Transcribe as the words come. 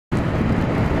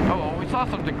saw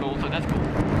something cool, so that's cool.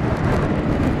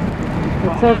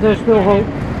 It says there's still hope.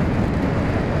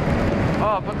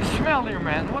 Oh, but the smell here,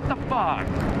 man, what the fuck?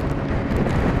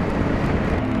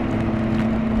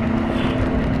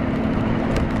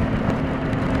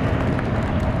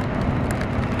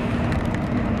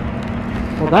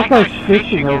 Well, that guy's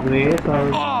fishing over there,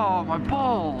 so... Oh, my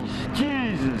balls!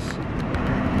 Jesus!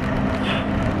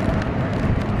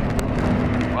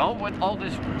 Well, with all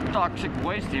this toxic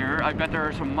waste here, I bet there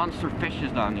are some monster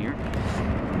fishes down here.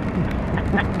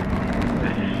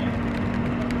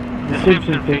 The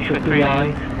Simpson fish with 3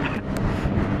 eyes.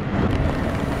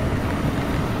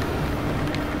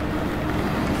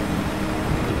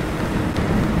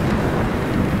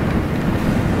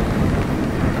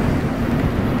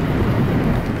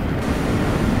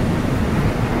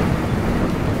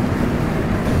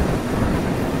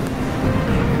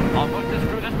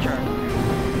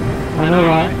 I know,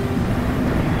 right?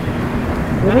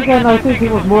 Then again, I think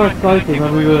it was more exciting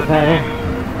when we were there.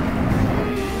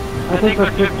 I think our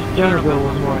trip to Chernobyl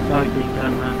was more exciting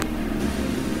than...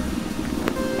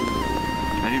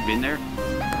 Have you been there?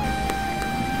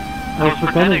 I was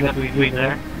pretending that we'd been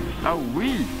there. Oh,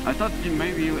 we? I thought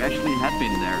maybe you actually had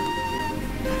been there.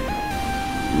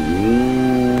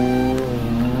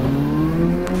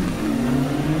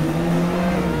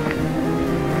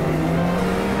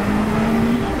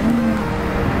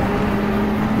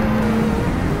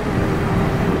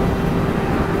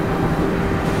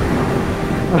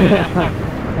 I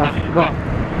forgot.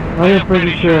 I am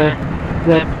pretty sure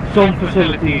that some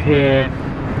facilities here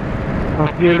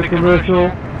are purely commercial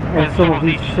and some of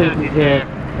these facilities here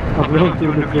are belong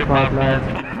to nuclear power plants.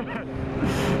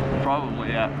 Probably,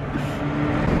 yeah.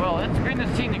 Well, it's been a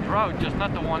scenic road, just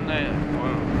not the one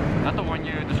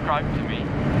you described to me.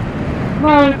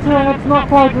 No, it's not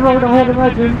quite the road I had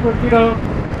imagined, but you know,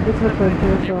 it's an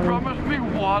adventure. You promised me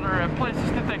water and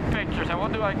places to take pictures, and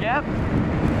what do I get?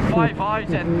 5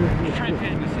 eyes and 3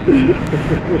 penises.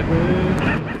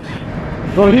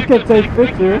 Well, you can take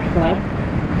pictures, man.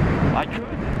 I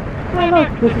could. Hey look,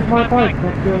 this is my bike,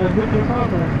 that's nuclear power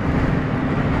plant.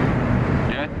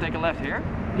 Do I have to take a left here?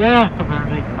 Yeah,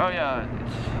 apparently. Oh yeah,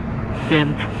 it's...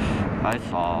 Bent. I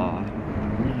saw...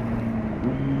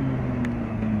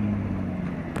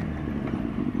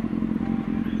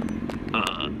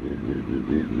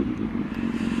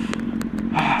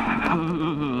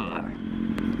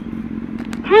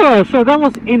 Yeah, so that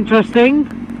was interesting.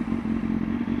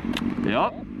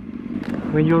 Yup.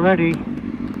 When you're ready.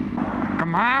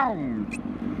 Come on!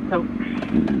 Oh.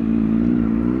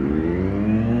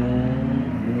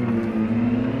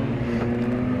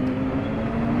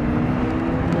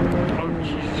 Oh,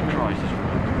 Jesus Christ.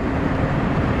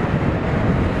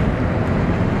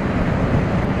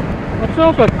 That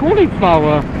smells like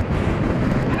cauliflower.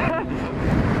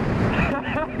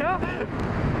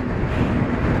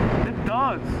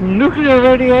 Nuclear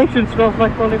radiation smells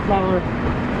like cauliflower.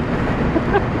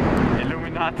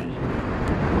 Illuminati.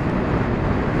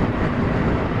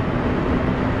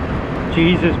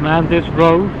 Jesus, man, this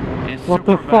road. It's what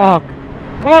the bad. fuck?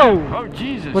 Whoa! Oh,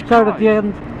 Jesus. What's out at the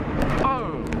end?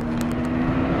 Oh.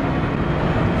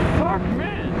 Fuck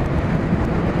me.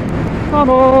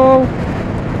 Tunnel!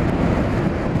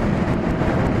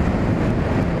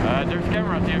 There's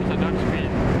cameras here, so don't speed.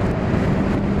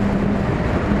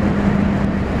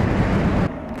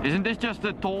 Isn't this just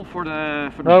a toll for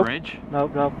the nope. bridge?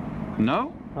 Nope, nope.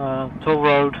 No? Toll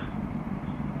road.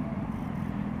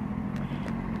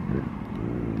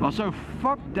 Also,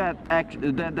 fuck that I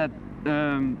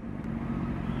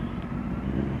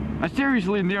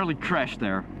seriously nearly crashed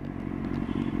there.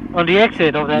 On the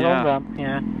exit of that yeah. on-ramp,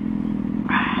 yeah.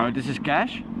 Oh, this is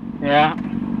cash? Yeah.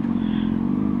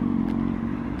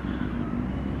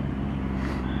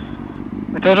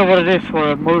 I don't know what it is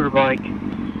for a motorbike.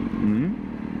 Hmm?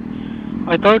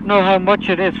 I don't know how much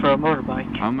it is for a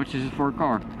motorbike. How much is it for a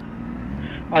car?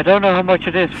 I don't know how much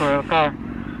it is for a car.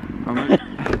 How much?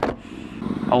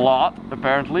 A lot,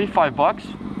 apparently.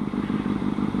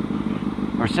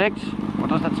 $5. Or 6? What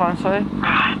does that sign say?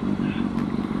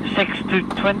 6 to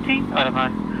 20? I don't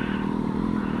know.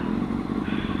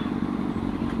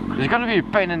 It's gonna be a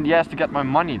pain in the ass to get my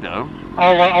money though.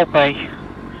 I'll pay.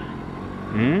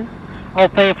 Hmm? I'll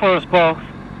pay for us both.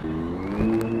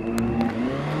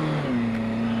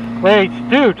 Wait,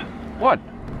 dude! What?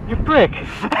 You prick!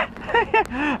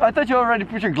 I thought you already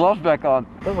put your gloves back on.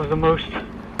 That was the most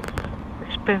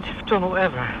expensive tunnel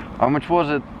ever. How much was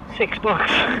it?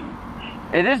 $6.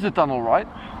 It is the tunnel, right?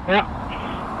 Yeah.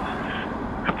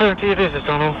 Apparently it is a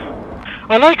tunnel.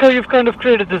 I like how you've kind of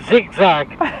created the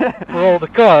zigzag for all the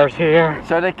cars here.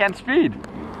 So they can't speed.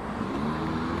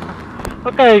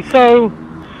 Okay, so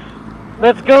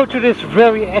let's go to this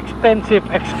very expensive,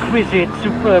 exquisite,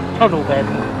 superb tunnel then.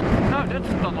 No, that's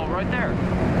a tunnel right there.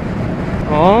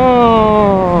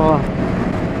 Oh,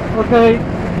 okay,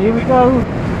 here we go.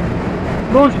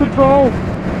 Launch control,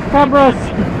 cameras.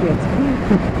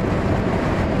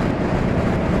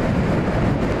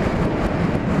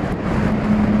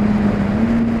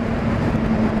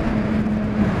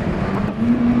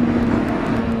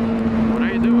 What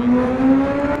are you doing?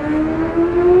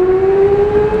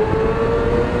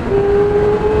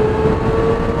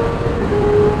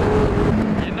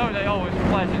 You know they always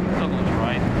flash in tunnels,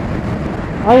 right?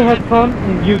 I had fun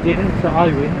and you didn't, so I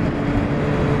win.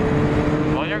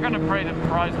 Well, you're gonna pay the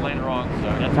prize later on, so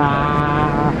that's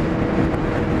Nah.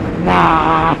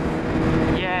 Nah.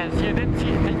 Yes, didn't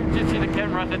you see the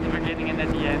cameras at the beginning and at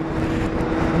the end?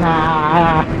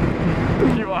 Nah.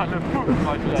 You are the fool,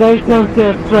 my friend. They don't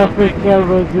have traffic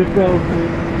cameras in Belgium.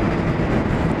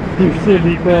 You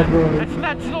silly bad boy. It's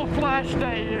National Flash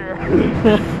Day here.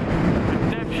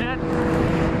 Dipshit.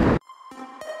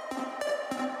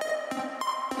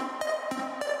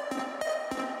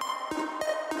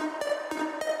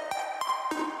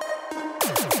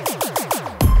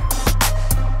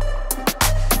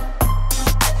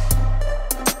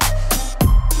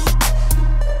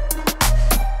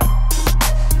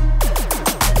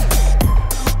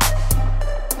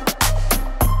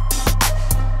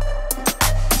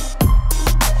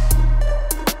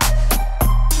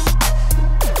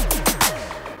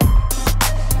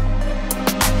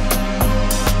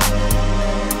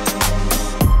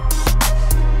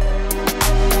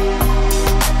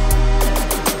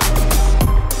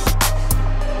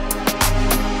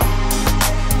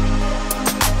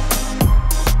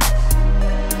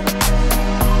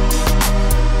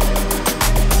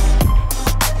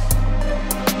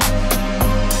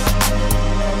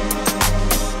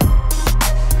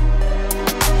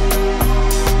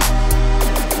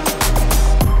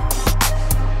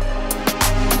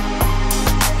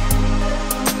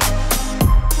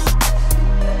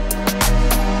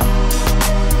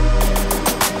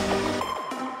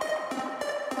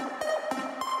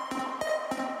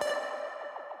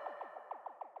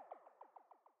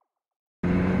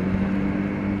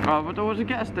 Oh, but there was a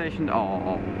gas station.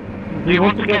 Oh. Do you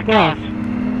want to get gas?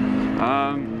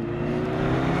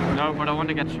 No, but I want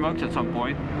to get smoked at some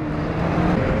point.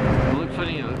 It looks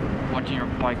funny watching your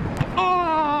bike.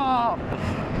 Oh!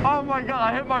 Oh my god,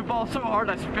 I hit my ball so hard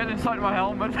I spit inside my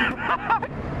helmet.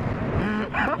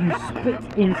 You spit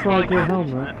inside your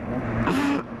helmet?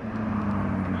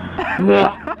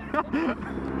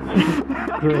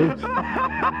 Gross.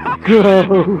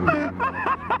 Gross.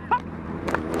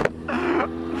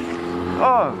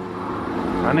 Oh,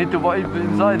 I need to wipe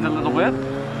inside a little bit.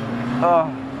 Oh.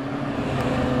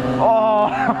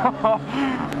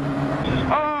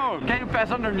 Oh, can you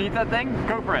pass underneath that thing?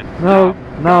 Go for it. No,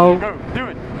 no. Go, do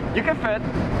it. You can fit.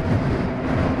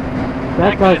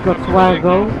 That guy's got swag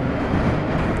though.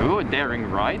 Ooh, a daring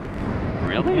ride.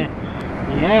 Really?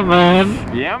 Yeah,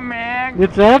 man. Yeah, man.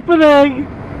 It's happening.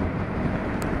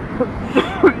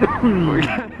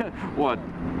 What?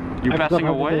 You passing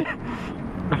away?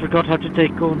 I forgot how to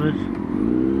take corners.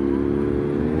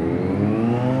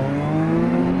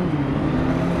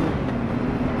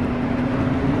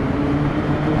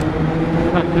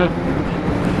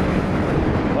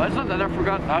 Well, it's not that I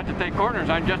forgot how to take corners.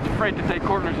 I'm just afraid to take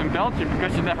corners in Belgium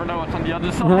because you never know what's on the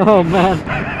other side. Oh man.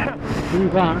 Do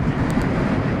that.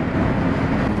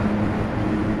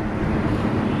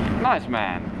 Nice,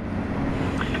 man.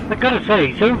 I gotta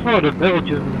say, so far the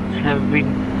Belgians have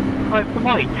been quite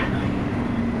polite.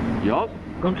 Yup.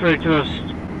 Contrary to us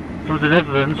from the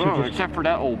Netherlands. Oh, except for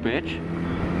that old bitch.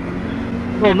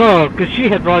 Well, no, because she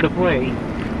had right of way.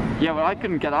 Yeah, but I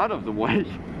couldn't get out of the way.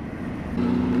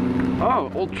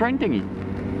 Oh, old train thingy.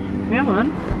 Yeah,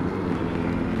 man.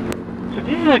 So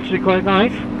this is actually quite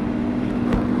nice.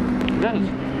 Yes.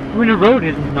 I mean, the road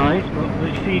isn't nice, but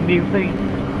we see new things.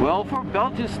 Well, for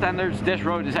Belgian standards, this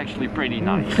road is actually pretty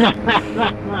nice.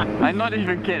 I'm not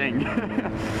even kidding.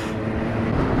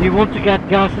 You want to get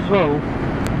gas as well?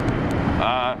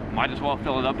 Might as well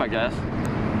fill it up, I guess.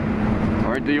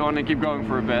 Or do you want to keep going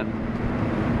for a bit?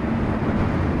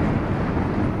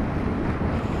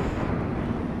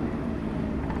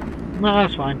 No,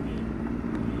 that's fine.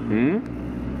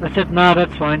 Hmm? I said, no,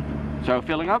 that's fine. So,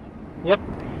 filling up? Yep.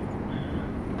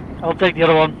 I'll take the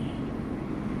other one.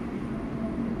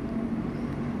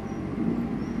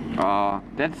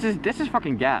 This is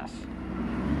fucking gas.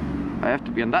 I have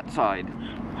to be on that side.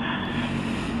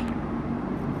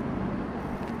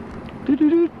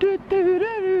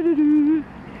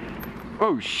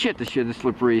 Oh shit, this shit is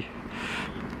slippery.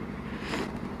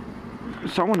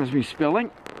 Someone has been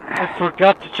spilling. I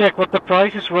forgot to check what the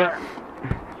prices were.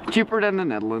 Cheaper than the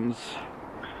Netherlands.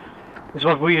 Is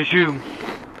what we assume.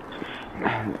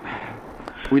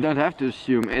 We don't have to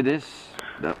assume, it is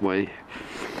that way.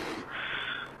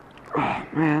 Oh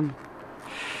man.